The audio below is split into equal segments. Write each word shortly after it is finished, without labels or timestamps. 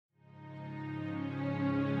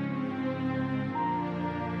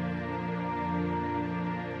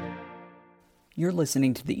You're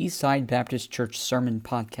listening to the Eastside Baptist Church Sermon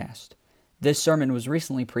Podcast. This sermon was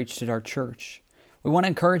recently preached at our church. We want to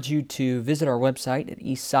encourage you to visit our website at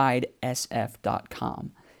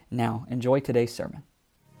eastsidesf.com. Now, enjoy today's sermon.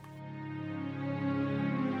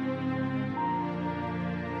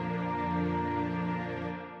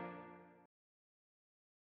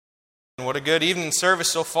 What a good evening service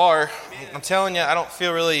so far. I'm telling you, I don't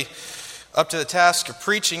feel really up to the task of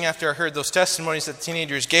preaching after I heard those testimonies that the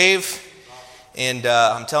teenagers gave. And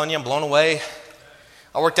I'm telling you, I'm blown away.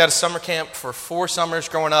 I worked at a summer camp for 4 summers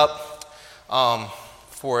growing up, from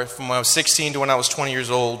when I was 16 to when I was 20 years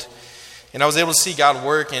old. And I was able to see God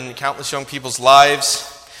work in countless young people's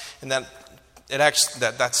lives. And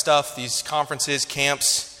that stuff, these conferences,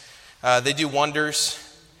 camps, they do wonders.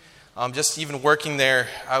 Just even working there,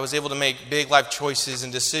 I was able to make big life choices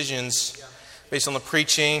and decisions based on the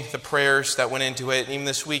preaching, the prayers that went into it. And even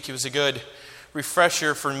this week, it was a good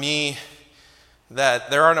refresher for me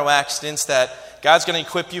that there are no accidents, that God's going to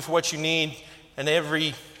equip you for what you need. And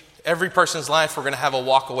every person's life, we're going to have a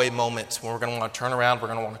walk-away moment when we're going to want to turn around, we're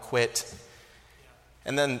going to want to quit.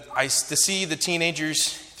 And then to see the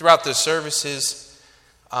teenagers throughout the services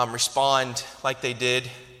respond like they did,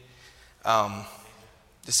 to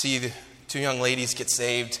see the 2 young ladies get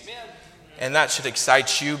saved. And that should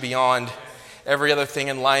excite you beyond every other thing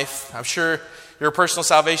in life. I'm sure your personal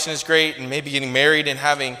salvation is great, and maybe getting married and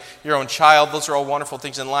having your own child. Those are all wonderful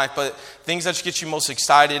things in life. But things that should get you most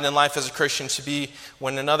excited in life as a Christian should be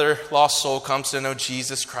when another lost soul comes to know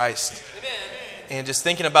Jesus Christ. Amen. And just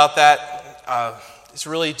thinking about that, it's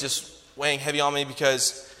really just weighing heavy on me,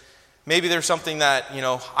 because maybe there's something that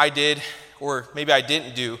I did or maybe I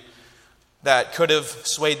didn't do that could have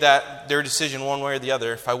swayed their decision one way or the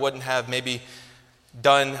other. If I wouldn't have maybe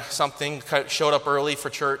done something, showed up early for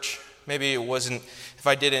church, maybe it wasn't, if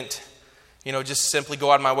I didn't, just simply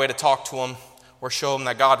go out of my way to talk to them or show them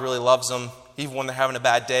that God really loves them, even when they're having a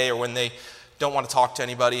bad day or when they don't want to talk to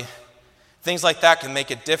anybody. Things like that can make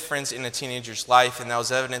a difference in a teenager's life, and that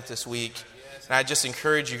was evident this week. And I just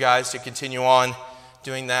encourage you guys to continue on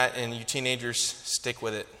doing that, and you teenagers, stick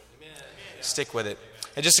with it. Stick with it.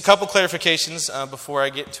 And just a couple clarifications before I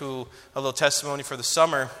get to a little testimony for the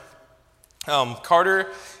summer. Carter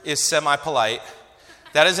is semi-polite.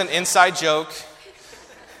 That is an inside joke.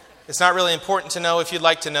 It's not really important to know. If you'd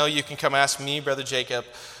like to know, you can come ask me, Brother Jacob,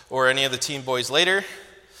 or any of the teen boys later.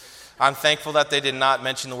 I'm thankful that they did not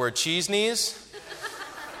mention the word cheese knees.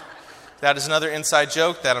 That is another inside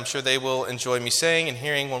joke that I'm sure they will enjoy me saying and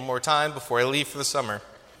hearing one more time before I leave for the summer.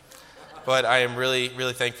 But I am really,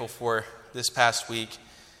 really thankful for this past week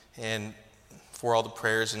and for all the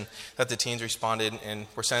prayers and that the teens responded and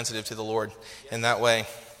were sensitive to the Lord in that way.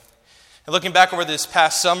 And looking back over this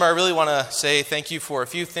past summer, I really want to say thank you for a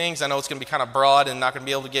few things. I know it's going to be kind of broad and not going to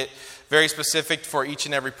be able to get very specific for each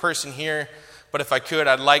and every person here. But if I could,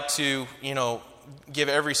 I'd like to, give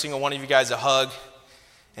every single one of you guys a hug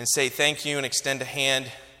and say thank you and extend a hand.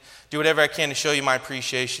 Do whatever I can to show you my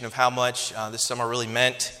appreciation of how much this summer really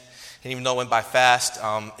meant. And even though it went by fast,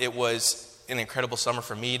 it was an incredible summer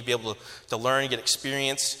for me to be able to learn, get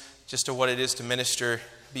experience just to what it is to minister,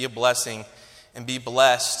 be a blessing, and be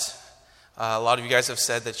blessed. A lot of you guys have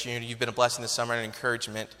said that you've been a blessing this summer and an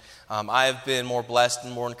encouragement. I have been more blessed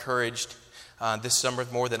and more encouraged this summer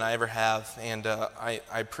more than I ever have, and I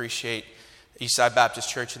appreciate Eastside Baptist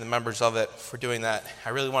Church and the members of it for doing that. I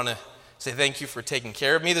really want to say thank you for taking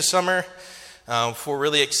care of me this summer, for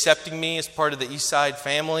really accepting me as part of the Eastside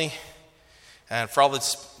family, and for all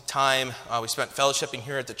this time we spent fellowshipping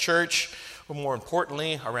here at the church, or more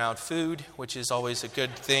importantly, around food, which is always a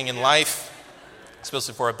good thing in life,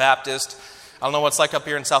 especially for a Baptist. I don't know what it's like up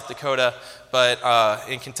here in South Dakota, but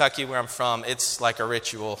in Kentucky, where I'm from, it's like a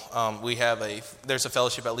ritual. There's a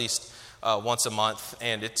fellowship at least once a month,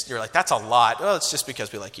 and you're like, that's a lot. Well, it's just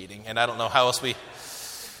because we like eating, and I don't know what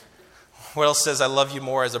else says I love you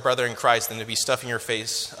more as a brother in Christ than to be stuffing your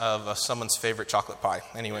face of someone's favorite chocolate pie.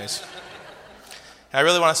 Anyways. I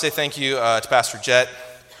really want to say thank you to Pastor Jet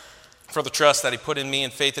for the trust that he put in me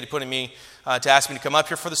and faith that he put in me to ask me to come up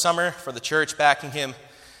here for the summer, for the church, backing him.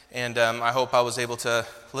 And I hope I was able to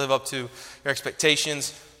live up to your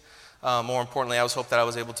expectations. More importantly, I hope that I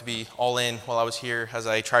was able to be all in while I was here as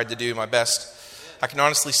I tried to do my best. I can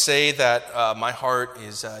honestly say that my heart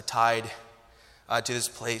is tied to this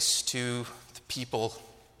place, to the people,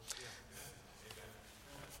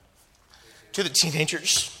 to the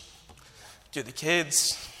teenagers, to the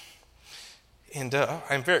kids, and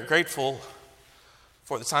I'm very grateful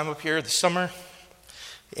for the time up here this summer,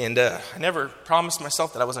 and I never promised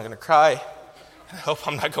myself that I wasn't going to cry. I hope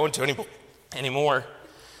I'm not going to anymore.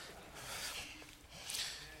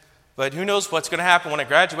 But who knows what's going to happen when I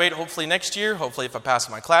graduate, hopefully next year. Hopefully if I pass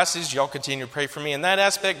my classes, y'all continue to pray for me in that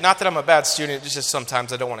aspect. Not that I'm a bad student, it's just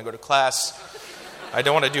sometimes I don't want to go to class. I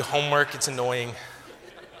don't want to do homework, it's annoying.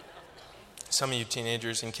 Some of you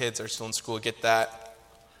teenagers and kids are still in school, get that.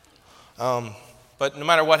 But no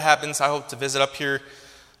matter what happens, I hope to visit up here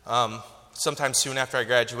sometime soon after I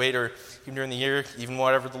graduate, or even during the year, even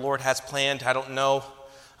whatever the Lord has planned. I don't know,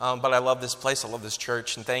 but I love this place, I love this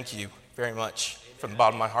church, and thank you very much from the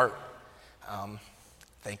bottom of my heart.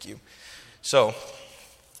 Thank you. So,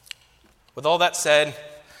 with all that said,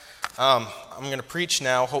 I'm going to preach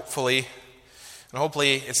now, hopefully. And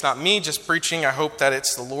hopefully it's not me just preaching. I hope that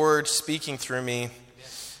it's the Lord speaking through me,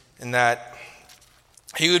 and that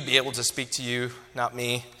He would be able to speak to you, not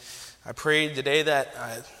me. I prayed today that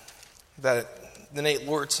the Nate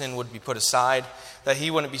Lordson would be put aside, that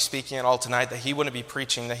he wouldn't be speaking at all tonight, that he wouldn't be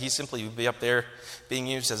preaching, that he simply would be up there being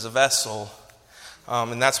used as a vessel.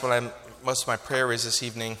 And that's what most of my prayer is this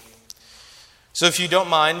evening. So if you don't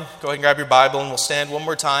mind, go ahead and grab your Bible, and we'll stand one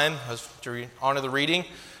more time to honor the reading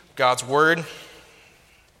of God's Word.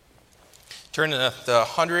 Turn to the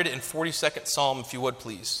 142nd Psalm, if you would,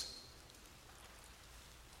 please.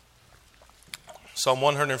 Psalm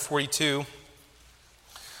 142.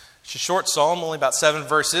 It's a short psalm, only about 7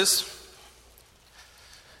 verses.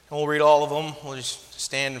 And we'll read all of them. We'll just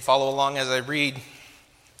stand and follow along as I read.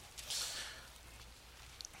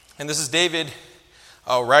 And this is David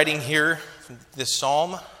writing here this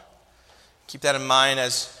psalm. Keep that in mind,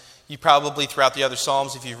 as you probably throughout the other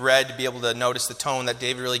psalms, if you've read, to be able to notice the tone that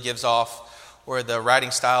David really gives off, or the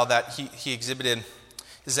writing style that he exhibited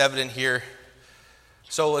is evident here.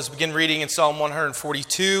 So let's begin reading in Psalm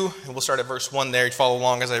 142, and we'll start at verse 1 there. You follow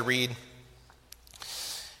along as I read.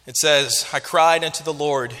 It says, I cried unto the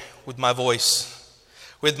Lord with my voice.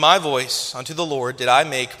 With my voice unto the Lord did I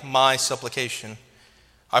make my supplication.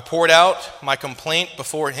 I poured out my complaint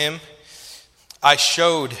before him. I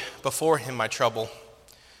showed before him my trouble.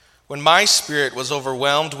 When my spirit was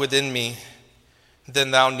overwhelmed within me,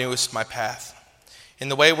 then thou knewest my path. In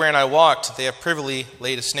the way wherein I walked, they have privily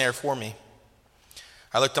laid a snare for me.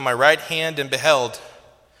 I looked on my right hand and beheld,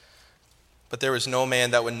 but there was no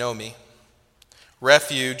man that would know me.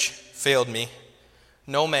 Refuge failed me.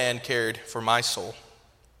 No man cared for my soul.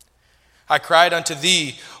 I cried unto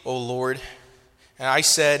thee, O Lord, and I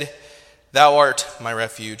said, Thou art my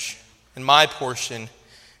refuge, and my portion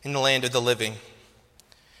in the land of the living.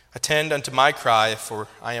 Attend unto my cry, for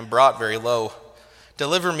I am brought very low.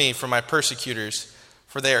 Deliver me from my persecutors,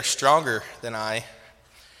 for they are stronger than I.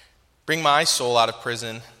 Bring my soul out of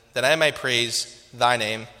prison, that I may praise thy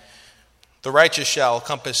name. The righteous shall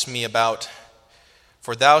compass me about,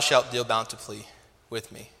 for thou shalt deal bountifully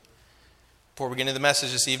with me. Before we get into the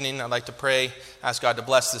message this evening, I'd like to pray, ask God to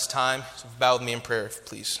bless this time. So bow with me in prayer,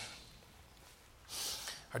 please.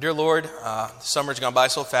 Our dear Lord, the summer's gone by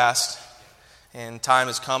so fast, and time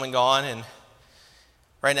has come and gone, and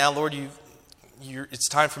right now, Lord, it's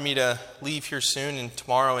time for me to leave here soon and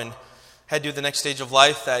tomorrow and head to the next stage of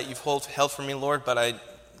life that you've held for me, Lord, but I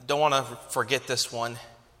don't want to forget this one,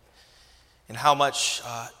 and how much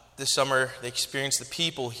this summer the experience, the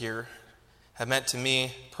people here have meant to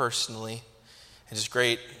me personally, and just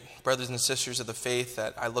great brothers and sisters of the faith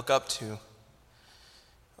that I look up to,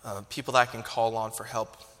 people that I can call on for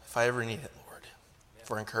help if I ever need it, Lord,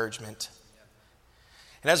 for encouragement.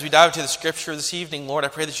 And as we dive into the scripture this evening, Lord, I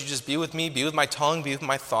pray that you just be with me, be with my tongue, be with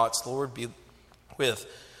my thoughts, Lord, be with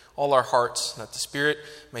all our hearts, that the Spirit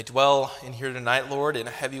may dwell in here tonight, Lord, in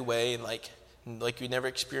a heavy way, like we never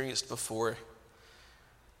experienced before.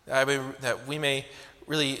 That we may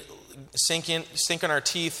really sink on our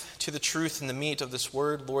teeth to the truth and the meat of this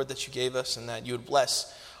word, Lord, that you gave us, and that you would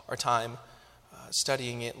bless our time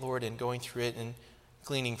studying it, Lord, and going through it and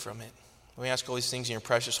gleaning from it. We ask all these things in your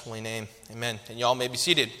precious holy name. Amen. And y'all may be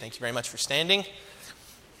seated. Thank you very much for standing.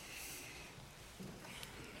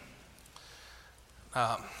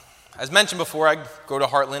 As mentioned before, I go to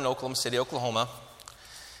Heartland, Oklahoma City, Oklahoma.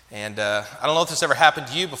 And I don't know if this ever happened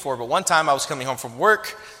to you before, but one time I was coming home from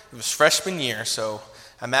work. It was freshman year, so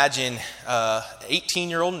imagine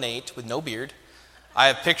 18-year-old Nate with no beard. I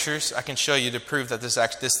have pictures I can show you to prove that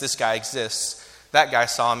this guy exists. That guy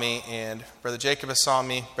saw me, and Brother Jacob has saw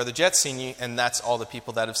me, Brother Jet's seen me, and that's all the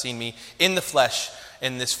people that have seen me in the flesh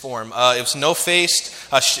in this form. It was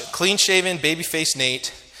no-faced, clean-shaven, baby-faced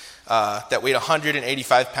Nate that weighed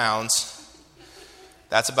 185 pounds.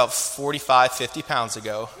 That's about 45, 50 pounds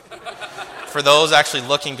ago. For those actually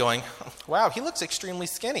looking, going, wow, he looks extremely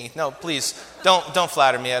skinny. No, please, don't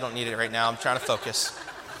flatter me. I don't need it right now. I'm trying to focus.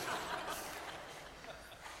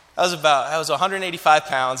 I was 185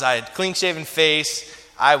 pounds. I had clean-shaven face.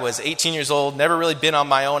 I was 18 years old, never really been on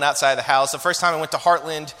my own outside of the house. The first time I went to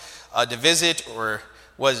Heartland to visit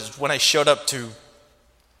was when I showed up to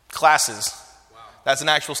classes. Wow. That's an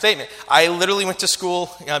actual statement. I literally went to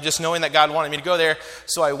school just knowing that God wanted me to go there,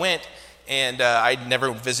 so I went, and I'd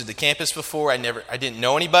never visited the campus before. I didn't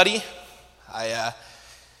know anybody. I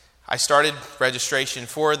started registration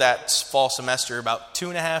for that fall semester about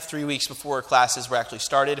 3 weeks before classes were actually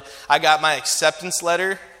started. I got my acceptance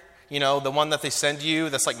letter, the one that they send you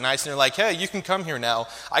that's like nice, and they're like, hey, you can come here now.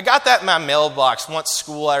 I got that in my mailbox once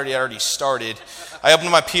school already started. I opened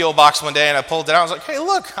my P.O. box one day and I pulled it out. I was like, hey,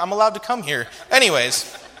 look, I'm allowed to come here.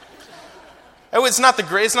 Anyways, it's not the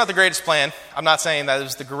greatest plan. I'm not saying that it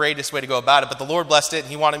was the greatest way to go about it, but the Lord blessed it and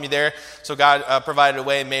He wanted me there, so God provided a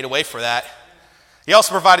way and made a way for that. He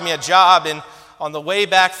also provided me a job, and on the way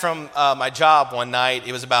back from my job one night,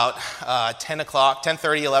 it was about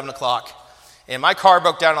 10:30, 11 o'clock, and my car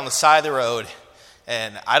broke down on the side of the road,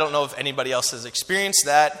 and I don't know if anybody else has experienced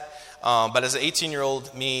that, but as an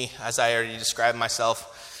 18-year-old me, as I already described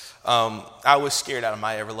myself, I was scared out of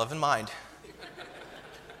my ever-loving mind.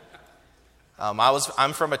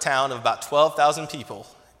 I'm from a town of about 12,000 people,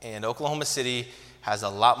 and Oklahoma City has a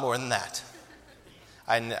lot more than that.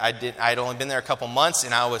 I'd only been there a couple months,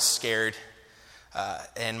 and I was scared.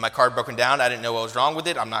 And my car had broken down. I didn't know what was wrong with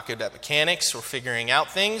it. I'm not good at mechanics or figuring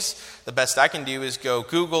out things. The best I can do is go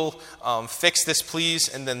Google, fix this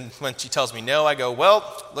please. And then when she tells me no, I go, well,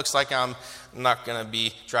 looks like I'm not going to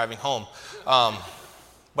be driving home.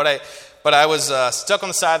 But I was stuck on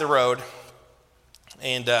the side of the road,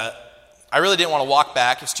 and I really didn't want to walk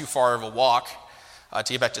back. It was too far of a walk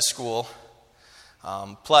to get back to school.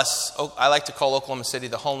 Plus, I like to call Oklahoma City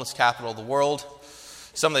the homeless capital of the world.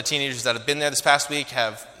 Some of the teenagers that have been there this past week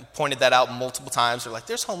have pointed that out multiple times. They're like,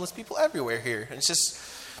 there's homeless people everywhere here. And it's just,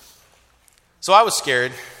 so I was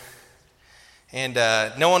scared. And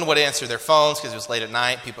no one would answer their phones because it was late at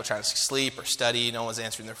night. People trying to sleep or study. No one was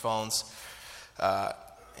answering their phones.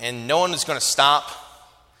 And no one was going to stop.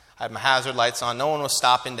 I had my hazard lights on. No one was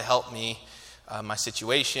stopping to help me, my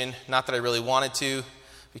situation. Not that I really wanted to.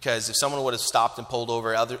 Because if someone would have stopped and pulled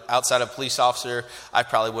over outside of a police officer, I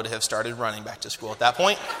probably would have started running back to school at that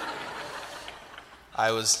point.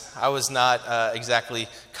 I was not exactly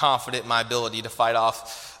confident in my ability to fight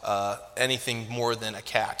off anything more than a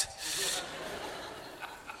cat.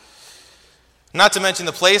 Not to mention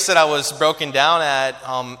the place that I was broken down at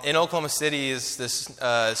in Oklahoma City is this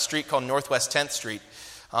street called Northwest 10th Street.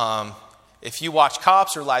 If you watch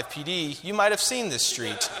Cops or Live PD, you might have seen this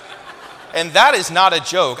street. And that is not a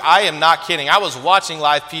joke. I am not kidding. I was watching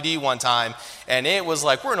Live PD one time, and it was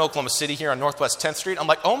like, we're in Oklahoma City here on Northwest 10th Street. I'm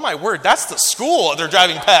like, oh my word, that's the school they're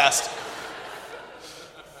driving past.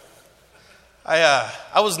 I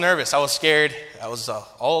was nervous. I was scared. I was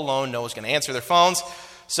all alone. No one was going to answer their phones.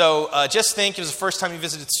 So just think, it was the first time you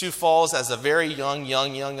visited Sioux Falls as a very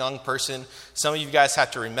young person. Some of you guys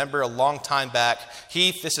have to remember a long time back.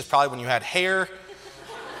 Heath, this is probably when you had hair.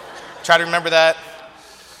 Try to remember that.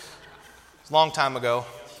 Long time ago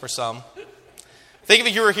for some. Think of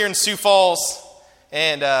it, you were here in Sioux Falls,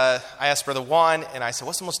 and I asked Brother Juan, and I said,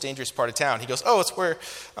 what's the most dangerous part of town? He goes, oh, it's where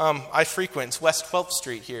I frequent. It's West 12th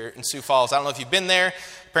Street here in Sioux Falls. I don't know if you've been there.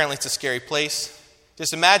 Apparently it's a scary place.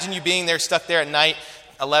 Just imagine you being there, stuck there at night,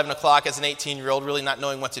 11 o'clock as an 18-year-old, really not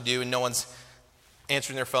knowing what to do, and no one's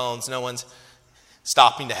answering their phones. No one's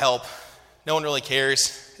stopping to help. No one really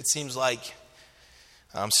cares, it seems like.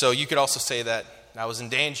 So you could also say that I was in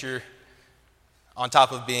danger on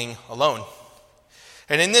top of being alone.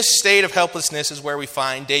 And in this state of helplessness is where we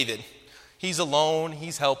find David. He's alone,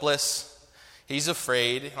 he's helpless, he's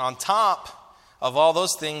afraid. And on top of all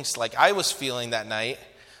those things like I was feeling that night,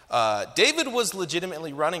 David was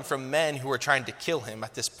legitimately running from men who were trying to kill him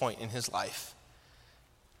at this point in his life.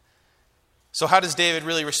 So how does David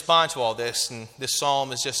really respond to all this? And this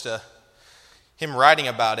psalm is just him writing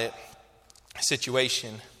about it, a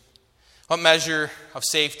situation. What measure of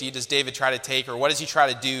safety does David try to take, or what does he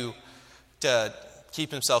try to do to keep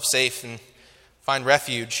himself safe and find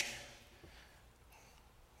refuge?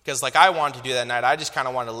 Because like I wanted to do that night, I just kind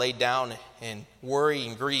of wanted to lay down in worry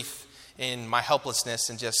and grief in my helplessness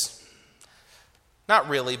and just, not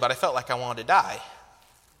really, but I felt like I wanted to die.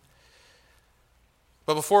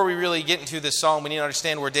 But before we really get into this psalm, we need to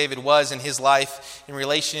understand where David was in his life in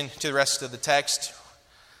relation to the rest of the text.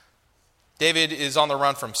 David is on the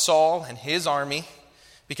run from Saul and his army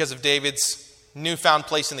because of David's newfound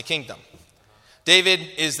place in the kingdom. David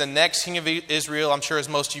is the next king of Israel. I'm sure as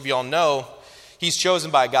most of you all know, he's chosen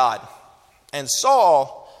by God. And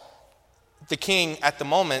Saul, the king at the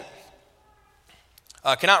moment,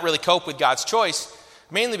 cannot really cope with God's choice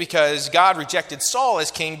mainly because God rejected Saul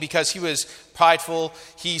as king because he was prideful.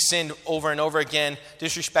 He sinned over and over again,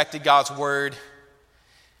 disrespected God's word.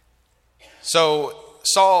 So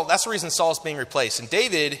Saul, that's the reason Saul's being replaced. And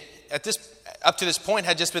David, up to this point,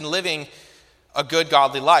 had just been living a good,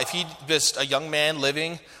 godly life. He'd just a young man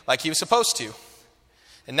living like he was supposed to.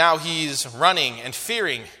 And now he's running and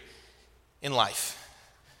fearing in life.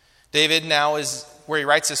 David now is where he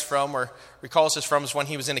writes this from, or recalls this from, is when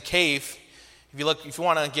he was in a cave. If you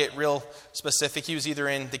want to get real specific, he was either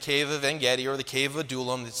in the cave of En-Gedi or the cave of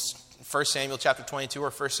Adullam. It's 1 Samuel chapter 22 or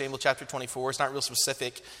 1 Samuel chapter 24. It's not real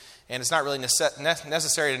specific, and it's not really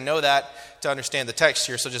necessary to know that to understand the text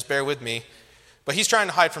here, so just bear with me. But he's trying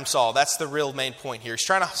to hide from Saul. That's the real main point here. He's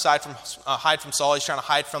trying to hide from Saul. He's trying to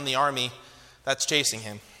hide from the army that's chasing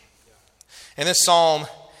him. And this psalm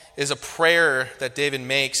is a prayer that David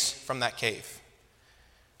makes from that cave.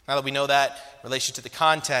 Now that we know that in relation to the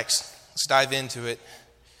context, let's dive into it.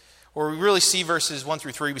 Where we really see verses 1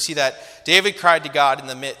 through 3, we see that David cried to God in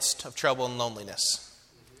the midst of trouble and loneliness.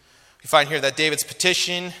 We find here that David's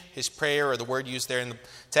petition, his prayer, or the word used there in the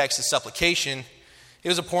text is supplication. It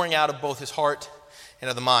was a pouring out of both his heart and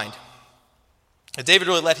of the mind. And David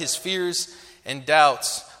really let his fears and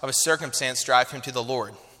doubts of his circumstance drive him to the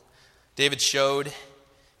Lord. David showed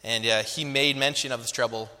and he made mention of his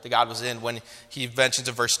trouble that God was in when he mentions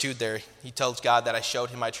in verse 2 there. He tells God that I showed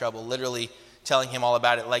him my trouble, literally telling him all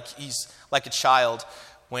about it like he's like a child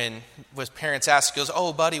when his parents ask, goes,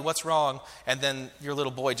 oh, buddy, what's wrong? And then your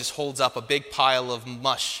little boy just holds up a big pile of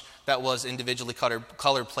mush that was individually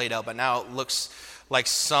colored Play-Doh, but now it looks like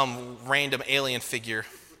some random alien figure.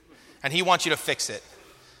 And he wants you to fix it,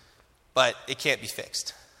 but it can't be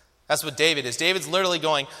fixed. That's what David is. David's literally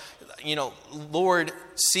going, Lord,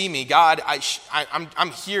 see me. God,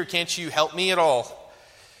 I'm here. Can't you help me at all?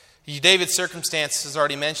 David's circumstance, as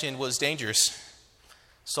already mentioned, was dangerous.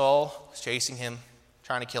 Saul was chasing him,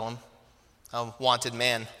 trying to kill him, a wanted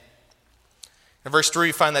man. In verse 3,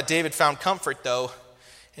 we find that David found comfort, though,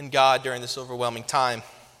 in God during this overwhelming time.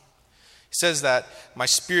 He says that my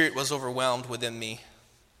spirit was overwhelmed within me.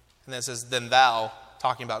 And then it says, then thou,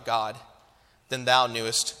 talking about God, then thou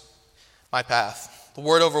knewest my path. The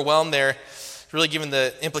word overwhelmed there is really given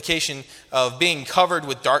the implication of being covered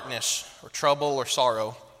with darkness or trouble or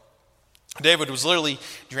sorrow. David was literally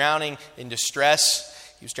drowning in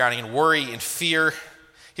distress. He was drowning in worry and fear.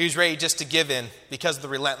 He was ready just to give in because of the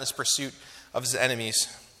relentless pursuit of his enemies.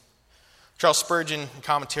 Charles Spurgeon, in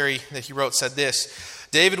commentary that he wrote, said this: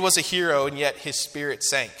 David was a hero, and yet his spirit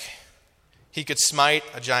sank. He could smite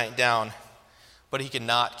a giant down, but he could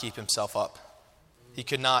not keep himself up. He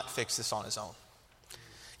could not fix this on his own.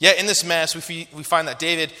 Yet in this mess, we find that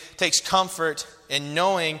David takes comfort in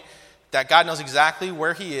knowing that God knows exactly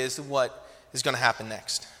where he is and what is going to happen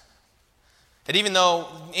next. And even though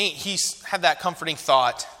he had that comforting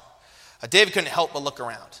thought, David couldn't help but look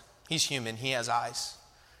around. He's human. He has eyes.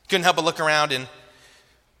 He couldn't help but look around and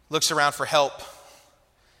looks around for help.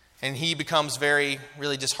 And he becomes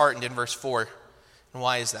really disheartened in verse 4. And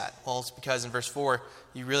why is that? Well, it's because in verse 4,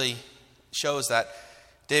 he really shows that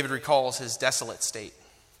David recalls his desolate state.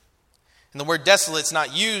 And the word desolate is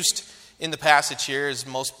not used in the passage here, as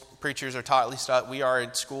most preachers are taught, at least we are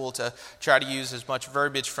in school, to try to use as much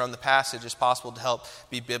verbiage from the passage as possible to help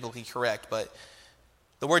be biblically correct. But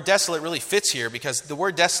the word desolate really fits here because the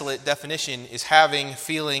word desolate definition is having the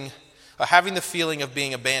feeling of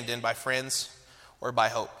being abandoned by friends or by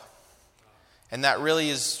hope. And that really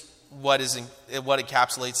is what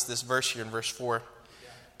encapsulates this verse here in verse 4.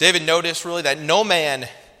 David noticed really that no man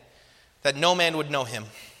would know him.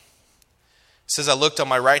 It says, I looked on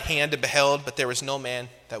my right hand and beheld, but there was no man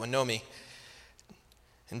that would know me.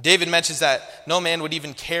 And David mentions that no man would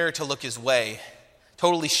even care to look his way,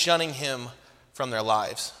 totally shunning him from their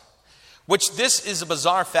lives. Which this is a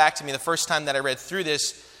bizarre fact to me the first time that I read through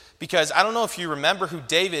this, because I don't know if you remember who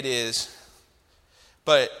David is,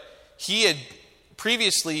 but he had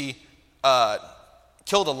previously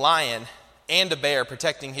killed a lion and a bear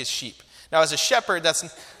protecting his sheep. Now, as a shepherd,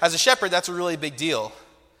 that's a really big deal.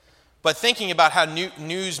 But thinking about how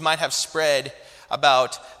news might have spread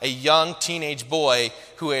about a young teenage boy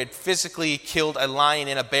who had physically killed a lion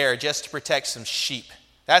and a bear just to protect some sheep,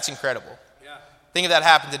 that's incredible. Yeah. Think if that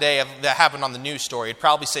happened today, if that happened on the news story, it'd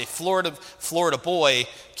probably say Florida boy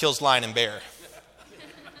kills lion and bear.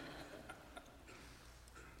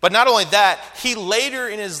 But not only that, he later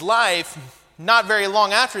in his life, not very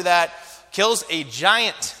long after that, kills a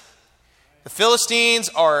giant. The Philistines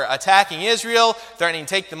are attacking Israel, threatening to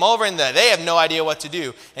take them over, and they have no idea what to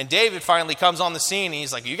do. And David finally comes on the scene, and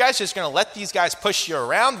he's like, you guys just going to let these guys push you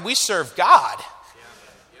around? We serve God.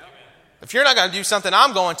 If you're not going to do something,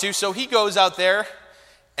 I'm going to. So he goes out there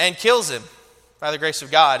and kills him by the grace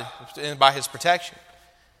of God and by his protection.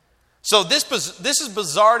 So this is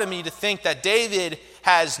bizarre to me to think that David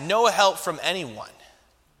has no help from anyone.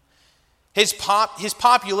 His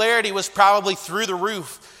popularity was probably through the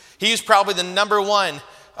roof. He was probably the number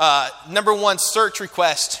one search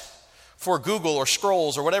request for Google or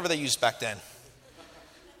Scrolls or whatever they used back then.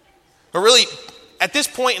 But really, at this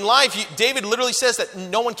point in life, David literally says that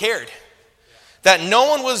no one cared. That no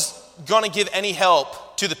one was going to give any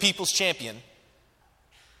help to the people's champion.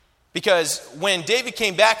 Because when David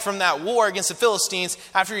came back from that war against the Philistines,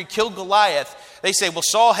 after he killed Goliath, they say, well,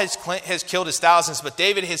 Saul has killed his thousands, but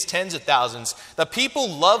David his tens of thousands. The people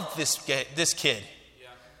loved this kid. Yeah.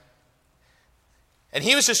 And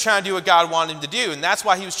he was just trying to do what God wanted him to do, and that's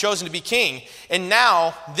why he was chosen to be king. And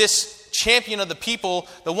now, this champion of the people,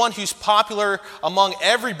 the one who's popular among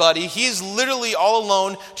everybody, he's literally all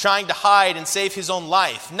alone trying to hide and save his own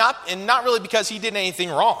life. Not really because he did anything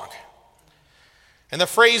wrong. And the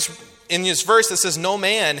phrase in this verse that says no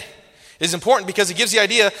man is important because it gives the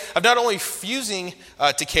idea of not only refusing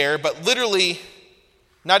to care, but literally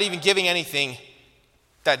not even giving anything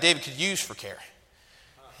that David could use for care.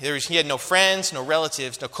 He had no friends, no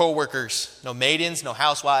relatives, no co-workers, no maidens, no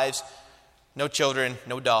housewives, no children,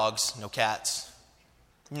 no dogs, no cats,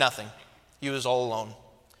 nothing. He was all alone.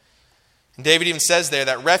 And David even says there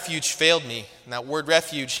that refuge failed me. And that word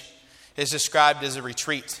refuge is described as a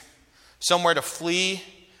retreat. Somewhere to flee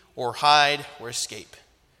or hide or escape.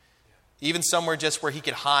 Even somewhere just where he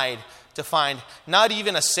could hide to find not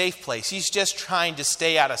even a safe place. He's just trying to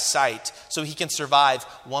stay out of sight so he can survive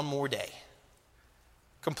one more day.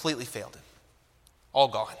 Completely failed him. All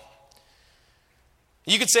gone.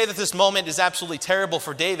 You could say that this moment is absolutely terrible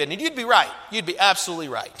for David, and you'd be right. You'd be absolutely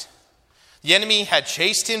right. The enemy had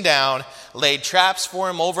chased him down, laid traps for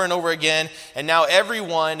him over and over again, and now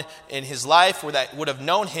everyone in his life that would have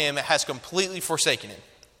known him has completely forsaken him.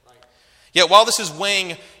 Yet while this is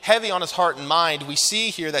weighing heavy on his heart and mind, we see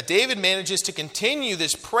here that David manages to continue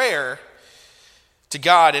this prayer to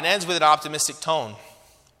God and ends with an optimistic tone.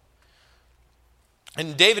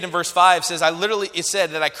 And David in verse 5 says, it said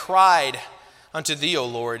that I cried unto thee, O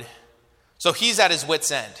Lord. So he's at his wit's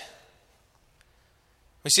end.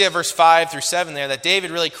 We see at verse 5 through 7 there that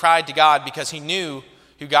David really cried to God because he knew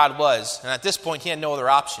who God was. And at this point, he had no other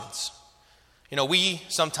options. We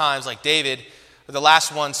sometimes, like David, are the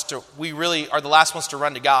last ones to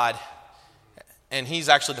run to God. And he's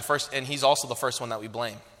actually the first, and he's also the first one that we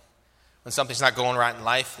blame. When something's not going right in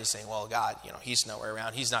life, they say, well, God, he's nowhere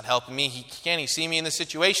around. He's not helping me. Can't he see me in this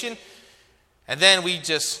situation? And then we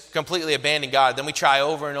just completely abandon God. Then we try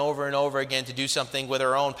over and over and over again to do something with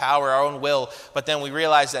our own power, our own will. But then we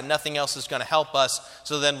realize that nothing else is going to help us.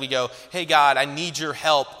 So then we go, hey, God, I need your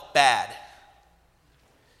help bad.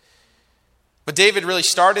 But David really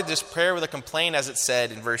started this prayer with a complaint, as it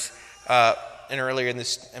said in verse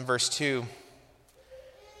 2.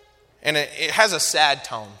 And it has a sad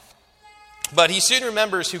tone. But he soon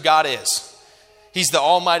remembers who God is. He's the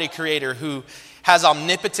almighty creator who has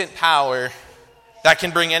omnipotent power that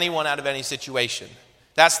can bring anyone out of any situation.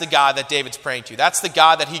 That's the God that David's praying to. That's the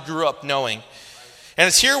God that he grew up knowing. And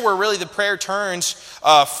it's here where really the prayer turns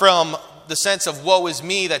from the sense of woe is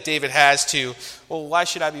me that David has to, well, why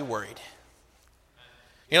should I be worried?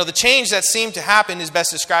 The change that seemed to happen is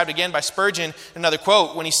best described again by Spurgeon, another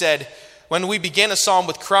quote, when he said, when we begin a psalm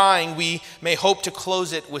with crying, we may hope to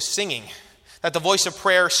close it with singing. That the voice of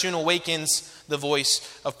prayer soon awakens the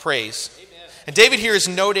voice of praise. Amen. And David here is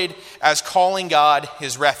noted as calling God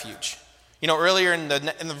his refuge. Earlier in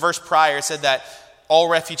the verse prior, it said that all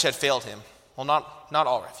refuge had failed him. Well, not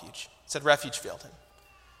all refuge. It said refuge failed him.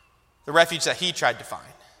 The refuge that he tried to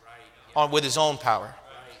find with his own power.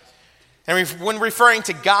 And when referring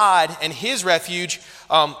to God and his refuge,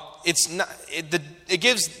 it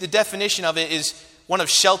gives the definition of it is one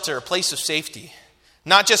of shelter, a place of safety.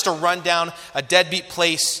 Not just a rundown, a deadbeat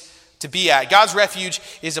place to be at. God's refuge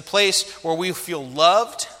is a place where we feel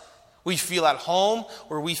loved, we feel at home,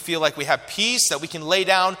 where we feel like we have peace, that we can lay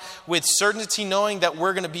down with certainty knowing that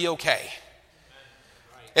we're going to be okay.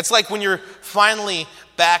 It's like when you're finally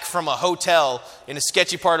back from a hotel in a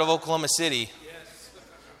sketchy part of Oklahoma City.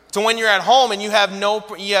 To when you're at home and you have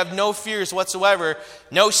no fears whatsoever,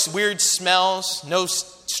 no weird smells, no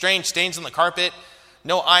strange stains on the carpet,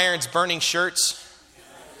 no irons burning shirts.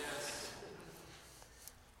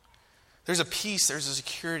 There's a peace, there's a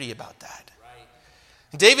security about that.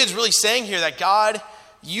 Right. David's really saying here that God,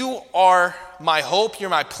 you are my hope, you're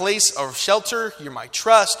my place of shelter, you're my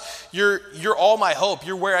trust, you're all my hope,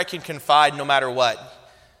 you're where I can confide no matter what.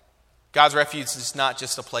 God's refuge is not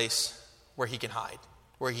just a place where he can hide,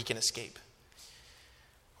 where he can escape.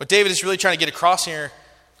 What David is really trying to get across here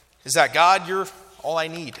is that, God, you're all I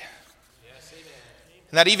need. Yes, amen.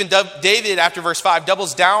 And that even David, after verse 5,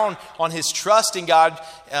 doubles down on his trust in God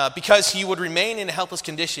because he would remain in a helpless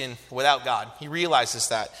condition without God. He realizes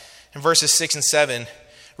that. In verses 6 and 7,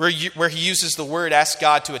 where he uses the word, ask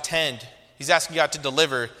God to attend. He's asking God to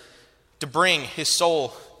deliver, to bring his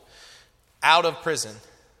soul out of prison.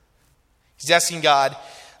 He's asking God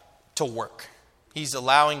to work. He's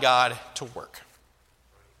allowing God to work.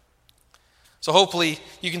 So hopefully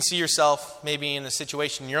you can see yourself maybe in a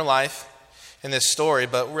situation in your life in this story,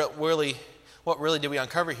 but really, what really did we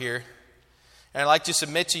uncover here? And I'd like to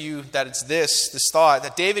submit to you that it's this thought,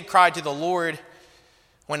 that David cried to the Lord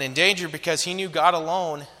when in danger because he knew God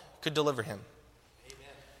alone could deliver him. Amen.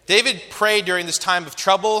 David prayed during this time of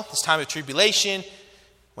trouble, this time of tribulation,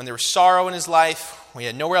 when there was sorrow in his life, when he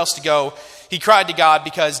had nowhere else to go. He cried to God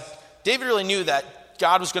because David really knew that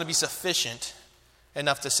God was going to be sufficient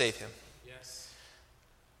enough to save him. Yes.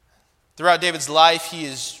 Throughout David's life, he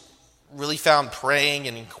is really found praying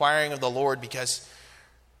and inquiring of the Lord because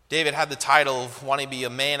David had the title of wanting to be a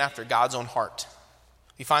man after God's own heart.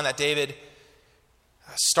 We find that David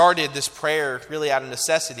started this prayer really out of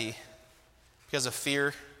necessity because of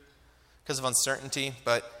fear, because of uncertainty,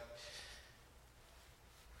 but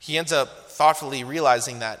he ends up thoughtfully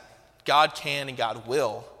realizing that God can and God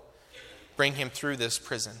will bring him through this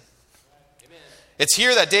prison. Amen. It's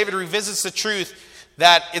here that David revisits the truth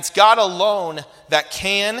that it's God alone that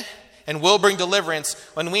can and will bring deliverance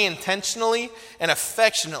when we intentionally and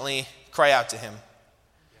affectionately cry out to him.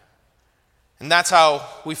 And that's how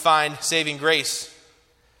we find saving grace.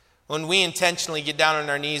 When we intentionally get down on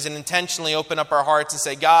our knees and intentionally open up our hearts and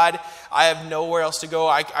say, God, I have nowhere else to go.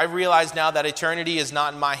 I realize now that eternity is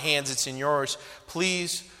not in my hands, it's in yours.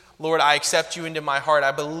 Please, Lord, I accept you into my heart.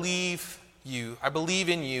 I believe you. I believe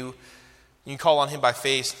in you. You can call on him by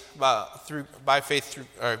grace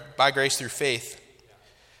through faith.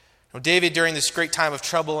 Now, David, during this great time of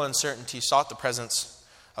trouble and uncertainty, sought the presence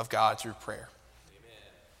of God through prayer. Amen.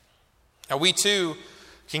 Now, we too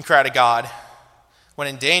can cry to God when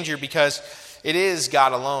in danger because it is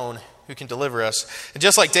God alone who can deliver us. And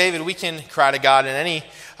just like David, we can cry to God in any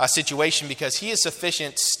situation because he is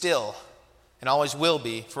sufficient still and always will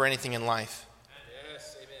be for anything in life.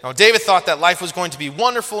 Yes, amen. Now, David thought that life was going to be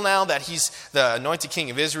wonderful now that he's the anointed king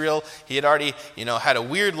of Israel. He had already, had a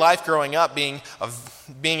weird life growing up, being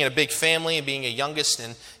in a big family and being a youngest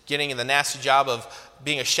and getting the nasty job of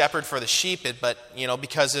being a shepherd for the sheep. But,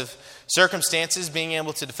 because of circumstances, being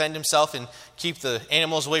able to defend himself and keep the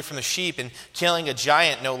animals away from the sheep and killing a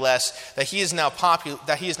giant, no less, that he is now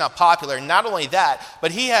popular. And not only that,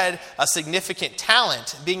 but he had a significant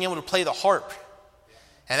talent, being able to play the harp.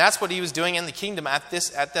 And that's what he was doing in the kingdom at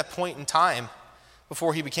that point in time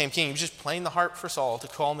before he became king. He was just playing the harp for Saul to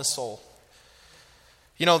calm his soul.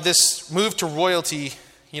 This move to royalty,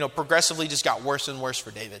 progressively just got worse and worse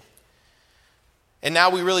for David. And now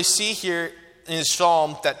we really see here in his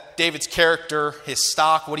psalm that David's character, his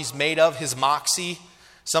stock, what he's made of, his moxie,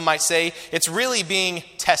 some might say, it's really being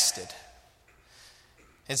tested.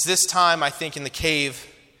 It's this time, I think, in the cave,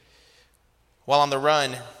 while on the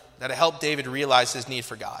run, that it helped David realize his need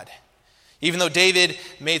for God. Even though David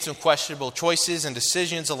made some questionable choices and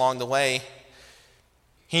decisions along the way,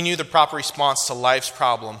 he knew the proper response to life's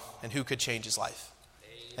problem and who could change his life.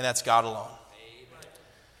 And that's God alone.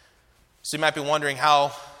 So you might be wondering,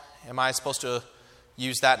 how am I supposed to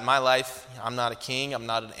use that in my life? I'm not a king. I'm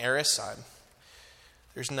not an heiress.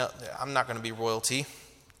 I'm not going to be royalty.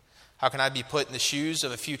 How can I be put in the shoes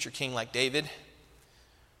of a future king like David?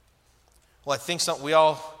 Well, I think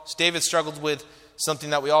David struggled with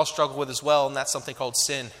something that we all struggle with as well, and that's something called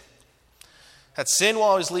sin. That sin will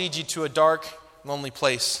always lead you to a dark, lonely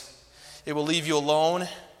place. It will leave you alone.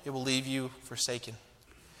 It will leave you forsaken.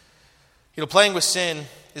 Playing with sin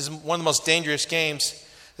is one of the most dangerous games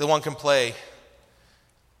that one can play.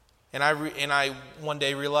 And I one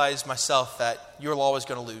day realized myself that you're always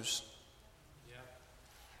going to lose. Yeah.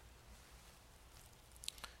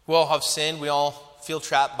 We all have sinned. We all feel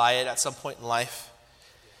trapped by it at some point in life.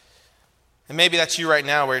 And maybe that's you right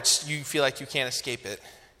now, where you feel like you can't escape it.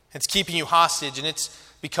 It's keeping you hostage, and it's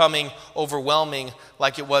becoming overwhelming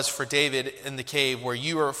like it was for David in the cave, where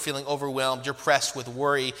you are feeling overwhelmed, you're pressed with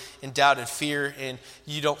worry and doubt and fear, and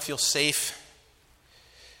you don't feel safe.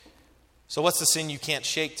 So what's the sin you can't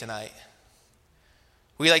shake tonight?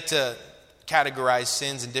 We like to categorize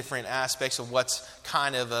sins in different aspects of what's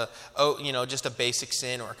kind of just a basic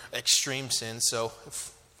sin or extreme sin. So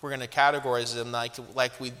if we're going to categorize them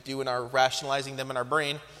like we do in our rationalizing them in our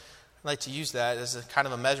brain, I'd like to use that as a kind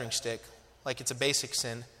of a measuring stick. like it's a basic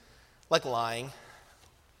sin, like lying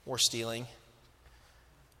or stealing,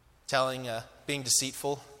 being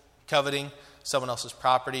deceitful, coveting someone else's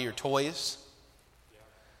property or toys.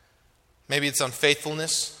 Maybe it's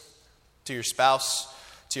unfaithfulness to your spouse,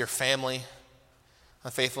 to your family,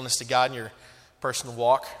 unfaithfulness to God in your personal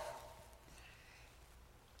walk.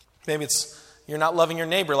 Maybe it's you're not loving your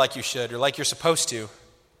neighbor like you should or like you're supposed to.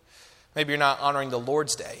 Maybe you're not honoring the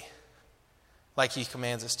Lord's Day like He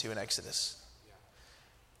commands us to in Exodus.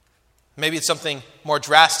 Maybe it's something more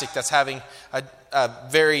drastic that's having a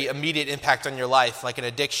very immediate impact on your life, like an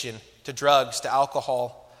addiction to drugs, to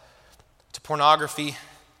alcohol, to pornography,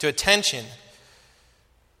 to attention,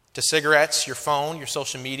 to cigarettes, your phone, your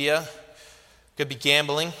social media. Could be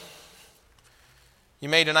gambling. You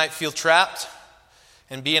may tonight feel trapped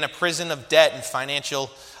and be in a prison of debt and financial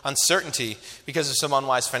uncertainty because of some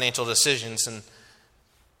unwise financial decisions. And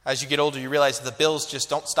as you get older, you realize that the bills just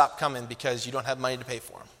don't stop coming because you don't have money to pay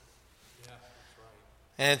for them. Yeah, that's right.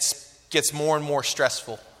 And it gets more and more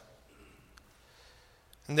stressful.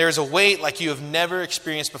 And there's a weight like you have never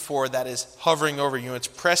experienced before that is hovering over you. It's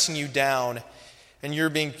pressing you down,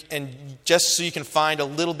 and just so you can find a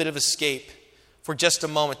little bit of escape for just a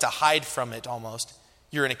moment to hide from it almost,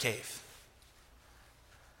 you're in a cave.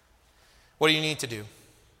 What do you need to do?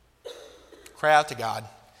 Cry out to God,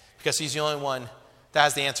 because He's the only one that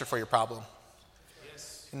has the answer for your problem.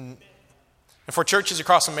 Yes. And for churches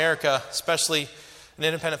across America, especially an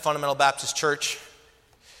independent fundamental Baptist church,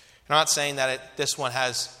 I'm not saying that this one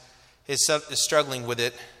is struggling with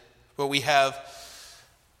it, but we have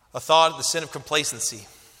a thought of the sin of complacency,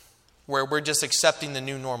 where we're just accepting the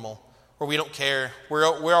new normal, where we don't care, we're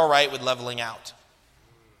all right with leveling out.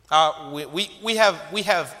 We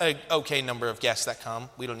have an okay number of guests that come.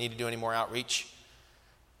 We don't need to do any more outreach.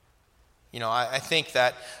 I think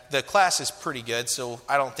that the class is pretty good, so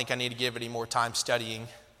I don't think I need to give any more time studying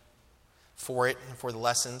for it and for the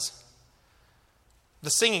lessons. The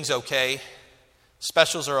singing's okay.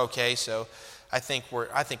 Specials are okay, so I think we're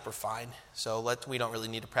fine. So we don't really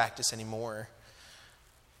need to practice anymore.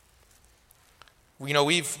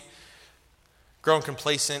 We've grown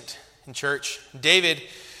complacent in church. David,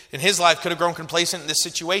 in his life, could have grown complacent in this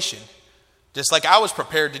situation. Just like I was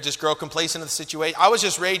prepared to just grow complacent in the situation. I was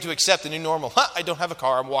just ready to accept the new normal. I don't have a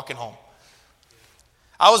car, I'm walking home.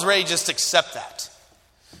 I was ready to just accept that.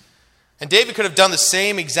 And David could have done the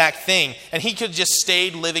same exact thing, and he could have just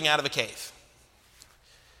stayed living out of a cave.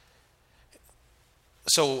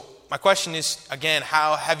 So my question is, again,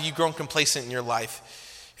 how have you grown complacent in your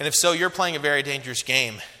life? And if so, you're playing a very dangerous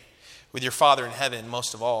game with your Father in heaven,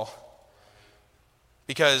 most of all.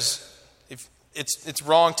 Because if it's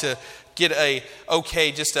wrong to get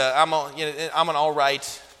I'm an all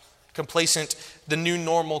right, complacent, the new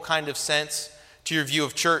normal kind of sense to your view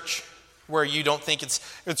of church, where you don't think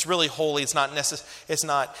it's really holy, it's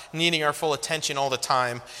not needing our full attention all the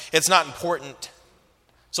time, it's not important,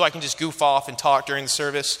 so I can just goof off and talk during the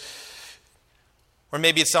service. Or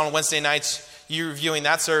maybe it's on Wednesday nights, you're viewing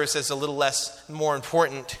that service as a little more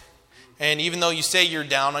important. And even though you say you're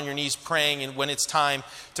down on your knees praying, and when it's time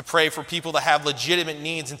to pray for people that have legitimate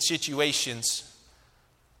needs and situations,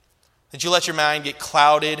 that you let your mind get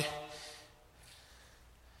clouded,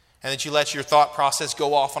 and that you let your thought process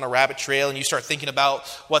go off on a rabbit trail, and you start thinking about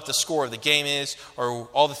what the score of the game is, or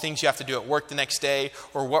all the things you have to do at work the next day,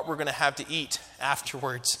 or what we're going to have to eat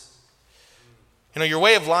afterwards. Your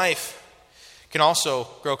way of life can also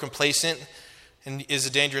grow complacent and is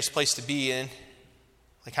a dangerous place to be in.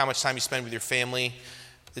 Like how much time you spend with your family,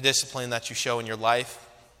 the discipline that you show in your life,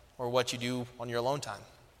 or what you do on your alone time.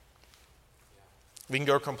 We can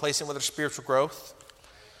grow complacent with our spiritual growth.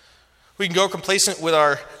 We can grow complacent with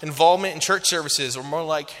our involvement in church services, or more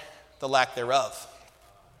like the lack thereof.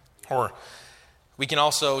 Or we can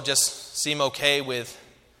also just seem okay with,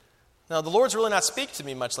 no, the Lord's really not speaking to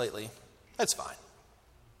me much lately. That's fine.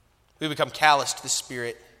 We become callous to the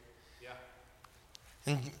Spirit.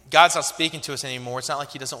 And God's not speaking to us anymore. It's not like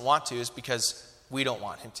He doesn't want to. It's because we don't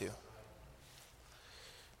want Him to.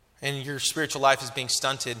 And your spiritual life is being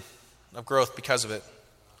stunted of growth because of it.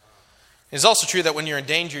 It's also true that when you're in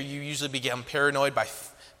danger, you usually become paranoid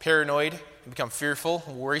and become fearful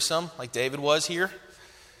and worrisome, like David was here.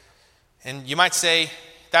 And you might say,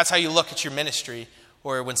 that's how you look at your ministry.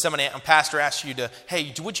 Or when a pastor asks you to,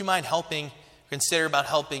 hey, would you mind helping, consider about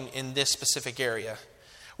helping in this specific area?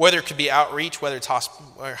 Whether it could be outreach, whether it's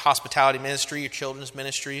hospitality ministry or children's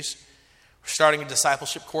ministries. We're starting a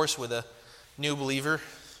discipleship course with a new believer.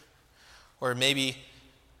 Or maybe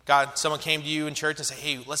someone came to you in church and said,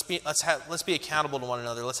 hey, let's be accountable to one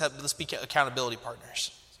another. Let's be accountability partners.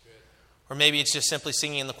 Or maybe it's just simply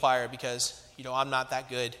singing in the choir because, I'm not that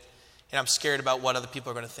good and I'm scared about what other people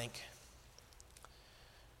are going to think.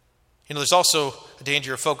 There's also a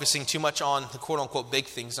danger of focusing too much on the quote-unquote big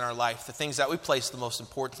things in our life, the things that we place the most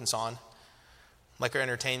importance on, like our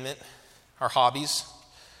entertainment, our hobbies,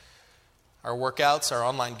 our workouts, our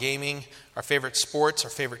online gaming, our favorite sports,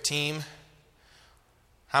 our favorite team,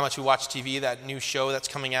 how much we watch TV, that new show that's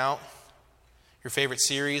coming out, your favorite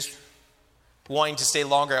series, wanting to stay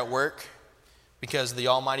longer at work because of the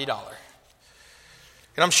almighty dollar.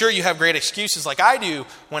 And I'm sure you have great excuses like I do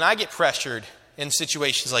when I get pressured in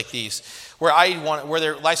situations like these, where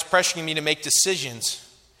life's pressuring me to make decisions.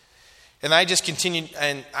 And I just continue,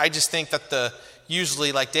 and I just think that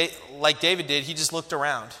usually like David did, he just looked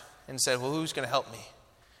around and said, well, who's going to help me?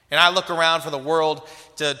 And I look around for the world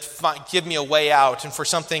to give me a way out and for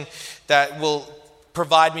something that will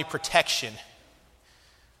provide me protection.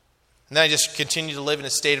 And then I just continue to live in a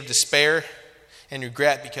state of despair and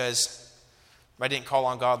regret because I didn't call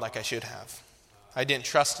on God like I should have. I didn't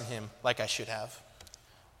trust in Him like I should have.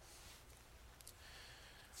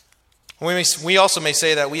 We also may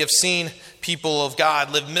say that we have seen people of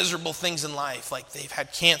God live miserable things in life, like they've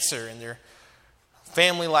had cancer and their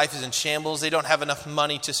family life is in shambles. They don't have enough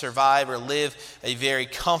money to survive or live a very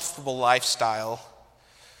comfortable lifestyle.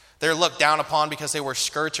 They're looked down upon because they wear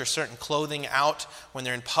skirts or certain clothing out when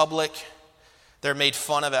they're in public. They're made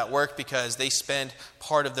fun of at work because they spend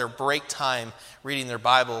part of their break time reading their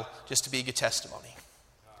Bible just to be a good testimony.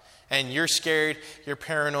 And you're scared, you're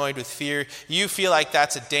paranoid with fear. You feel like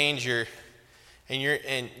that's a danger, and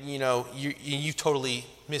you totally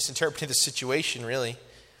misinterpreted the situation, really.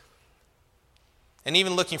 And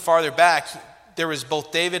even looking farther back, there was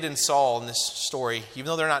both David and Saul in this story, even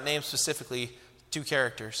though they're not named specifically, two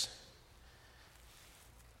characters.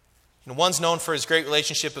 One's known for his great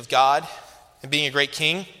relationship with God and being a great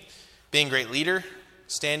king, being a great leader,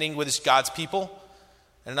 standing with God's people.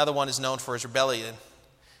 And another one is known for his rebellion and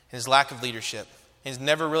his lack of leadership. And he's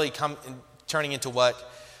never really turning into what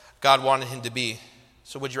God wanted him to be.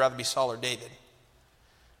 So would you rather be Saul or David?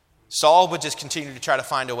 Saul would just continue to try to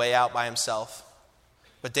find a way out by himself.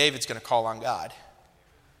 But David's going to call on God.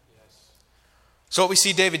 So what we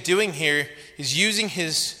see David doing here is using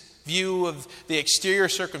his view of the exterior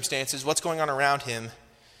circumstances, what's going on around him,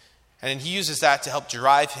 and he uses that to help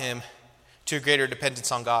drive him to a greater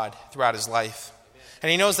dependence on God throughout his life. And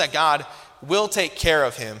he knows that God will take care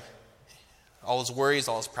of him. All his worries,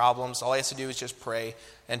 all his problems, all he has to do is just pray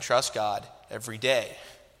and trust God every day.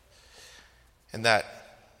 And that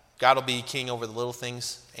God will be king over the little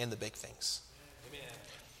things and the big things. Amen.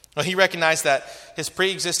 Well, he recognized that his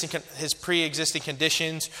pre-existing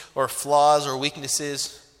conditions or flaws or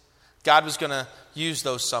weaknesses, God was going to use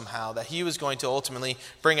those somehow, that he was going to ultimately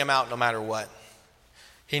bring him out no matter what.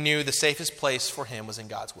 He knew the safest place for him was in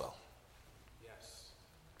God's will. Yes.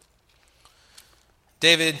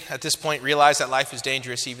 David, at this point, realized that life was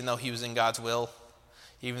dangerous even though he was in God's will,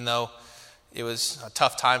 even though it was a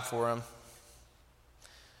tough time for him.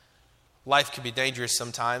 Life can be dangerous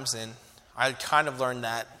sometimes, and I kind of learned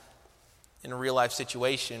that in a real-life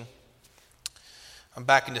situation. I'm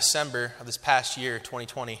back in December of this past year,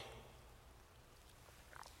 2020.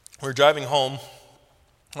 We're driving home.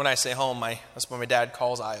 When I say home, that's what my dad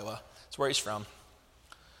calls Iowa. That's where he's from.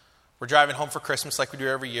 We're driving home for Christmas like we do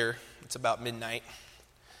every year. It's about midnight,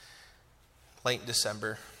 late in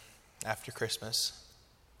December, after Christmas.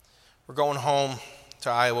 We're going home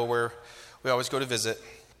to Iowa where we always go to visit.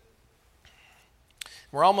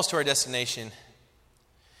 We're almost to our destination,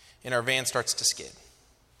 and our van starts to skid.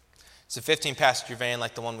 It's a 15-passenger van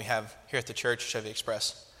like the one we have here at the church, Chevy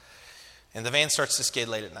Express. And the van starts to skid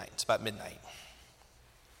late at night. It's about midnight.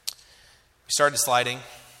 We started sliding,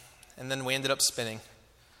 and then we ended up spinning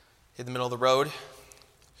in the middle of the road.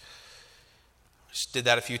 Just did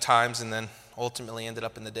that a few times, and then ultimately ended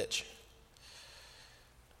up in the ditch.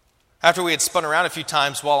 After we had spun around a few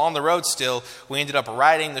times while on the road still, we ended up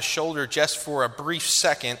riding the shoulder just for a brief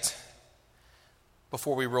second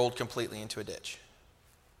before we rolled completely into a ditch.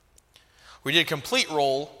 We did a complete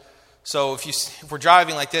roll. So if we're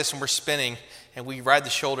driving like this and we're spinning and we ride the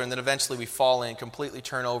shoulder and then eventually we fall in, completely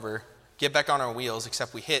turn over, get back on our wheels,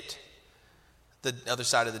 except we hit the other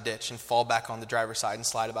side of the ditch and fall back on the driver's side and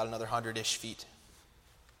slide about another 100-ish feet.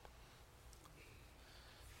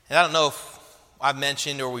 And I don't know if I've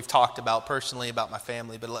mentioned or we've talked about personally about my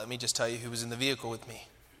family, but let me just tell you who was in the vehicle with me.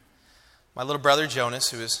 My little brother Jonas,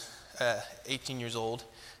 who is 18 years old,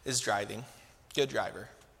 is driving. Good driver.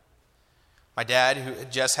 My dad, who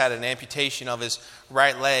had just had an amputation of his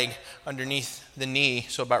right leg underneath the knee,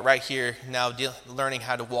 so about right here, now learning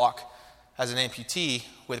how to walk as an amputee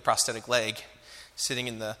with a prosthetic leg, sitting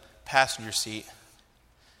in the passenger seat.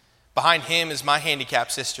 Behind him is my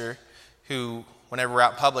handicapped sister, who, whenever we're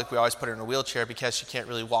out in public, we always put her in a wheelchair because she can't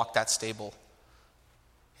really walk that stable.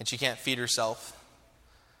 And she can't feed herself.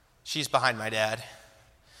 She's behind my dad.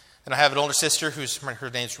 And I have an older sister, her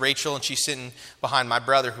name's Rachel, and she's sitting behind my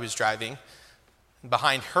brother who is driving. And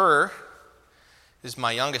behind her is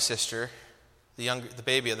my youngest sister, the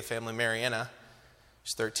baby of the family, Mariana.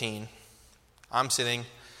 She's 13. I'm sitting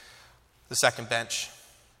the second bench,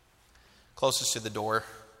 closest to the door. And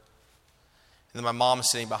then my mom is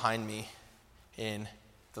sitting behind me in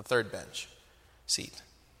the third bench seat.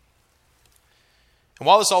 And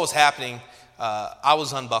while this all was happening, I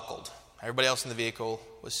was unbuckled. Everybody else in the vehicle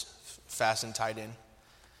was fastened, tied in.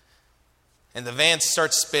 And the van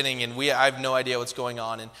starts spinning, and I have no idea what's going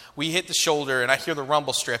on. And we hit the shoulder, and I hear the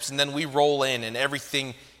rumble strips, and then we roll in, and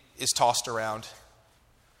everything is tossed around.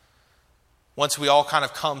 Once we all kind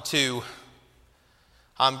of come to,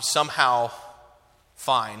 I'm somehow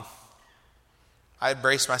fine. I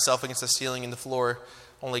braced myself against the ceiling and the floor.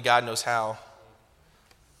 Only God knows how.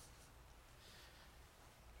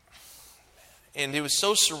 And it was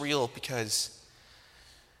so surreal because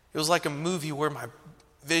it was like a movie where my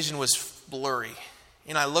vision was blurry.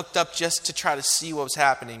 And I looked up just to try to see what was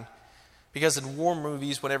happening. Because in war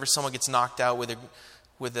movies, whenever someone gets knocked out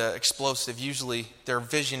with an explosive, usually their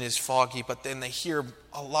vision is foggy, but then they hear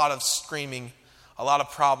a lot of screaming, a lot of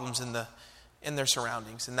problems in their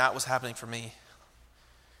surroundings. And that was happening for me.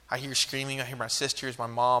 I hear screaming, I hear my sisters, my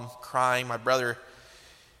mom crying, my brother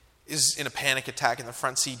is in a panic attack in the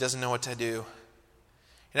front seat, doesn't know what to do.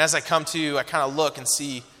 And as I come to, I kind of look and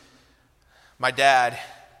see my dad,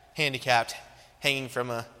 handicapped, hanging from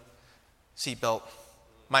a seatbelt.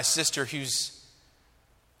 My sister, who's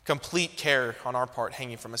complete care on our part,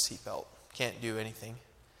 hanging from a seatbelt. Can't do anything.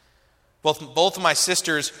 Both of my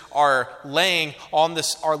sisters are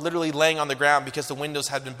literally laying on the ground because the windows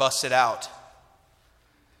have been busted out.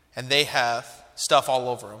 And they have stuff all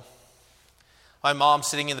over them. My mom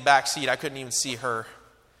sitting in the back seat, I couldn't even see her.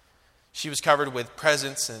 She was covered with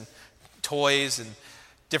presents and toys and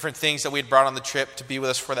different things that we had brought on the trip to be with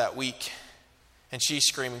us for that week. And she's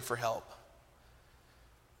screaming for help.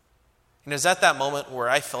 And it was at that moment where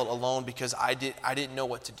I felt alone because I didn't know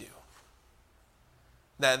what to do.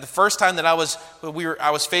 That the first time that I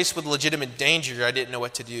was faced with legitimate danger, I didn't know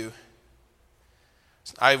what to do.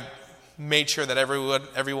 I made sure that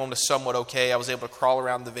everyone was somewhat okay. I was able to crawl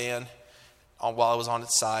around the van while I was on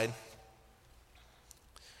its side.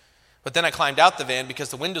 But then I climbed out the van because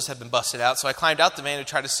the windows had been busted out. So I climbed out the van to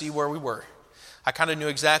try to see where we were. I kind of knew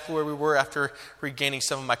exactly where we were after regaining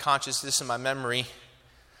some of my consciousness and my memory,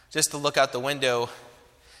 just to look out the window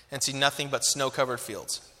and see nothing but snow-covered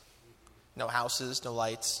fields. No houses, no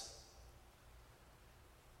lights.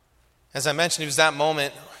 As I mentioned, it was that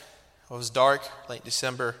moment. It was dark, late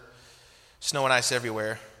December, snow and ice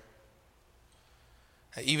everywhere.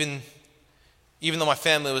 Even though my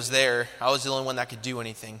family was there, I was the only one that could do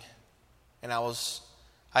anything. And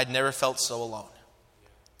I'd never felt so alone.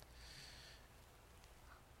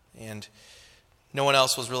 And no one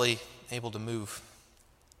else was really able to move.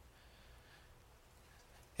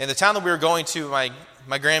 And the town that we were going to, my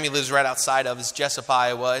Grammy lives right outside of, is Jessup,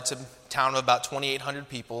 Iowa. It's a town of about 2,800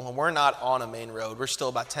 people, and we're not on a main road. We're still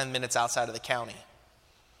about 10 minutes outside of the county.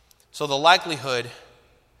 So the likelihood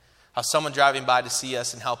of someone driving by to see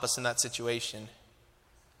us and help us in that situation,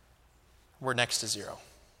 we're next to zero.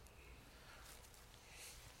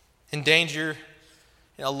 In danger,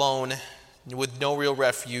 alone, with no real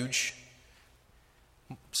refuge.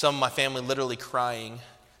 Some of my family literally crying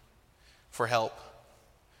for help.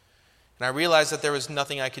 And I realized that there was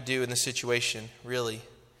nothing I could do in this situation, really.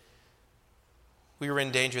 We were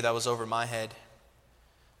in danger that was over my head.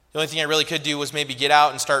 The only thing I really could do was maybe get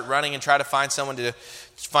out and start running and try to find someone to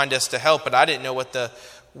find us to help. But I didn't know what the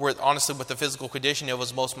physical condition of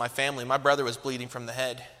was most of my family. My brother was bleeding from the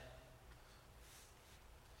head.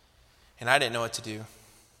 And I didn't know what to do.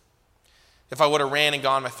 If I would have ran and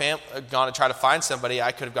gone to try to find somebody,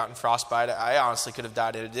 I could have gotten frostbite. I honestly could have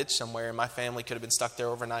died in a ditch somewhere, and my family could have been stuck there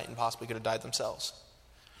overnight and possibly could have died themselves.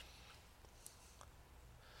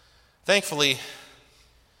 Thankfully,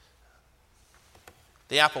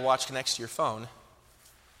 the Apple Watch connects to your phone,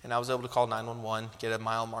 and I was able to call 911, get a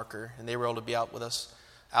mile marker, and they were able to be out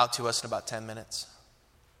to us in about 10 minutes.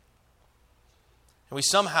 And we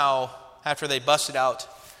somehow, after they busted out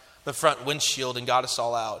the front windshield and got us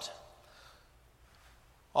all out,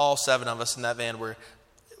 all 7 of us in that van were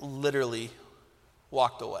literally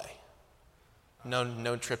walked away.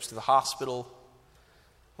 No trips to the hospital.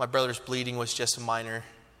 My brother's bleeding was just minor.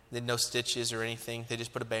 They had no stitches or anything. They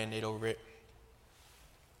just put a Band-Aid over it.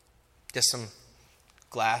 Just some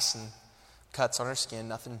glass and cuts on her skin,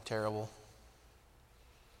 nothing terrible.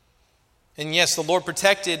 And yes, the Lord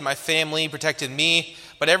protected my family, protected me,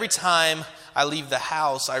 but every time I leave the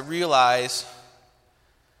house, I realize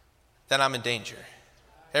that I'm in danger.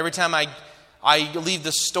 Every time I leave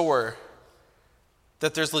the store,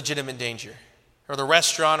 that there's legitimate danger. Or the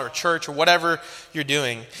restaurant or church or whatever you're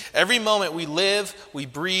doing. Every moment we live, we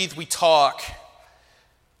breathe, we talk,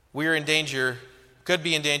 we're in danger, could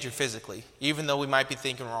be in danger physically, even though we might be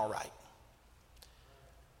thinking we're all right.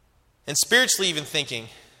 And spiritually even thinking,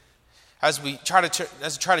 as we try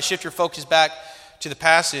to shift your focus back to the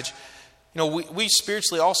passage, we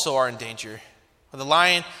spiritually also are in danger. The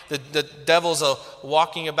lion, the devil's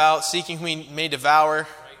walking about, seeking whom he may devour,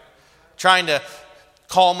 trying to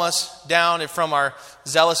calm us down from our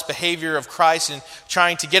zealous behavior of Christ and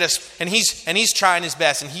trying to get us, and he's trying his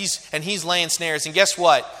best, and he's laying snares. And guess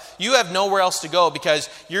what? You have nowhere else to go because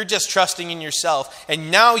you're just trusting in yourself.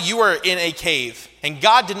 And now you are in a cave. And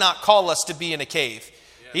God did not call us to be in a cave.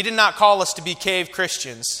 He did not call us to be cave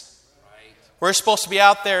Christians. We're supposed to be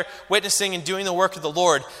out there witnessing and doing the work of the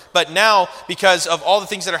Lord. But now, because of all the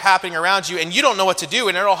things that are happening around you, and you don't know what to do,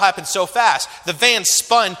 and it all happens so fast, the van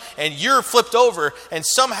spun, and you're flipped over, and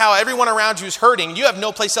somehow everyone around you is hurting, and you have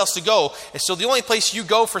no place else to go. And so the only place you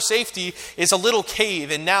go for safety is a little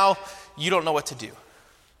cave, and now you don't know what to do.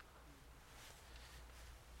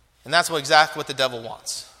 And that's exactly what the devil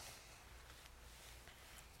wants.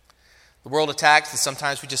 The world attacks, and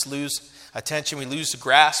sometimes we just lose attention, we lose the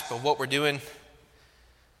grasp of what we're doing,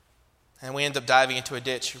 and we end up diving into a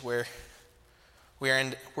ditch where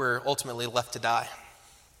we're ultimately left to die.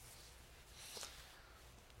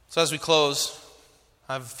 So as we close,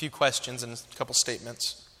 I have a few questions and a couple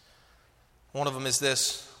statements. One of them is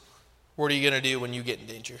this: what are you going to do when you get in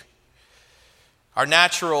danger? Our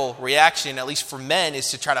natural reaction, at least for men,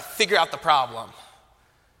 is to try to figure out the problem.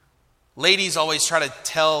 Ladies always try to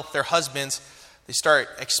tell their husbands. They start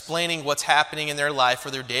explaining what's happening in their life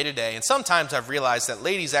or their day-to-day. And sometimes I've realized that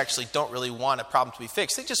ladies actually don't really want a problem to be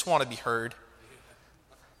fixed. They just want to be heard.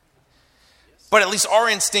 But at least our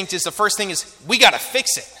instinct is, the first thing is, we got to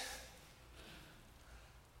fix it.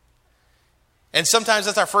 And sometimes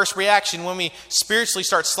that's our first reaction when we spiritually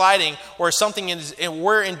start sliding, or something is, and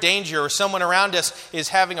we're in danger, or someone around us is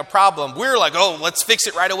having a problem. We're like, oh, let's fix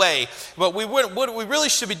it right away. But what we really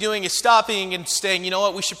should be doing is stopping and saying, you know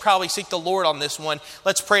what, we should probably seek the Lord on this one.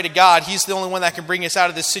 Let's pray to God. He's the only one that can bring us out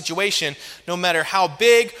of this situation. No matter how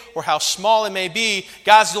big or how small it may be,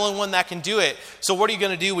 God's the only one that can do it. So what are you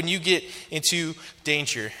going to do when you get into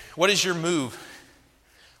danger? What is your move?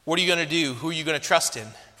 What are you going to do? Who are you going to trust in?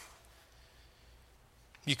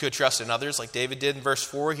 You could trust in others like David did in verse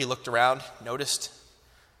 4. He looked around, noticed.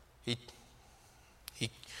 You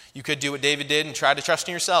could do what David did and try to trust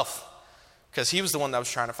in yourself, because he was the one that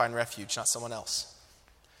was trying to find refuge, not someone else.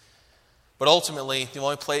 But ultimately, the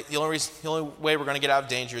only way we're going to get out of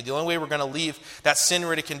danger, the only way we're going to leave that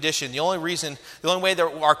sin-ridden condition, the only way that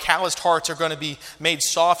our calloused hearts are going to be made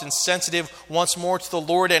soft and sensitive once more to the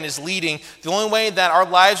Lord and His leading, the only way that our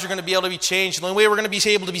lives are going to be able to be changed, the only way we're going to be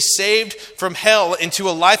able to be saved from hell into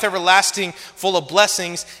a life everlasting full of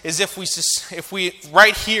blessings, is if we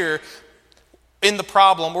right here in the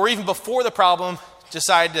problem, or even before the problem,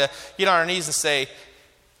 decide to get on our knees and say,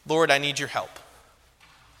 Lord, I need your help.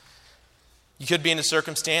 You could be in a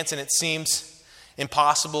circumstance and it seems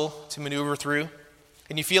impossible to maneuver through,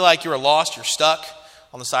 and you feel like you're lost, you're stuck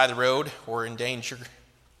on the side of the road or in danger.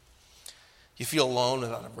 You feel alone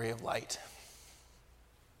without a ray of light.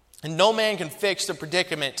 And no man can fix the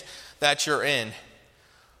predicament that you're in.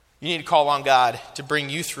 You need to call on God to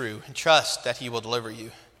bring you through and trust that He will deliver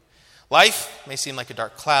you. Life may seem like a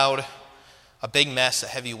dark cloud, a big mess, a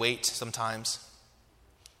heavy weight sometimes,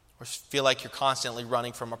 or feel like you're constantly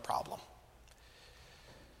running from a problem.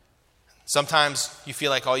 Sometimes you feel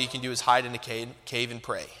like all you can do is hide in a cave and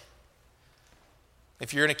pray.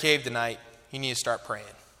 If you're in a cave tonight, you need to start praying.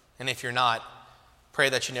 And if you're not, pray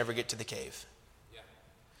that you never get to the cave.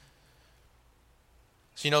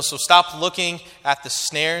 So stop looking at the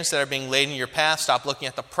snares that are being laid in your path. Stop looking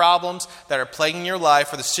at the problems that are plaguing your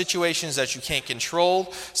life or the situations that you can't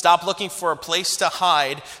control. Stop looking for a place to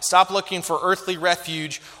hide. Stop looking for earthly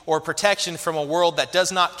refuge or protection from a world that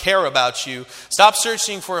does not care about you. Stop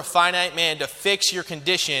searching for a finite man to fix your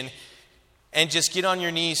condition, and just get on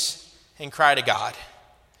your knees and cry to God.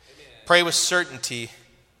 Amen. Pray with certainty,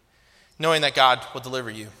 knowing that God will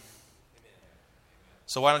deliver you. Amen.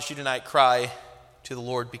 So why don't you tonight cry to the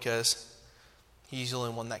Lord, because He's the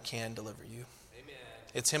only one that can deliver you. Amen.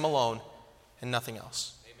 It's Him alone and nothing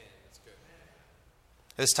else. Amen.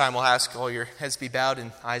 This time we'll ask all your heads to be bowed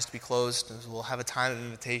and eyes to be closed, as we'll have a time of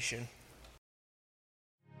invitation.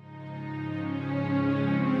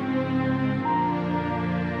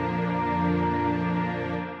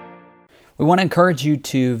 We want to encourage you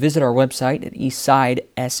to visit our website at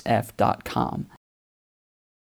eastsidesf.com.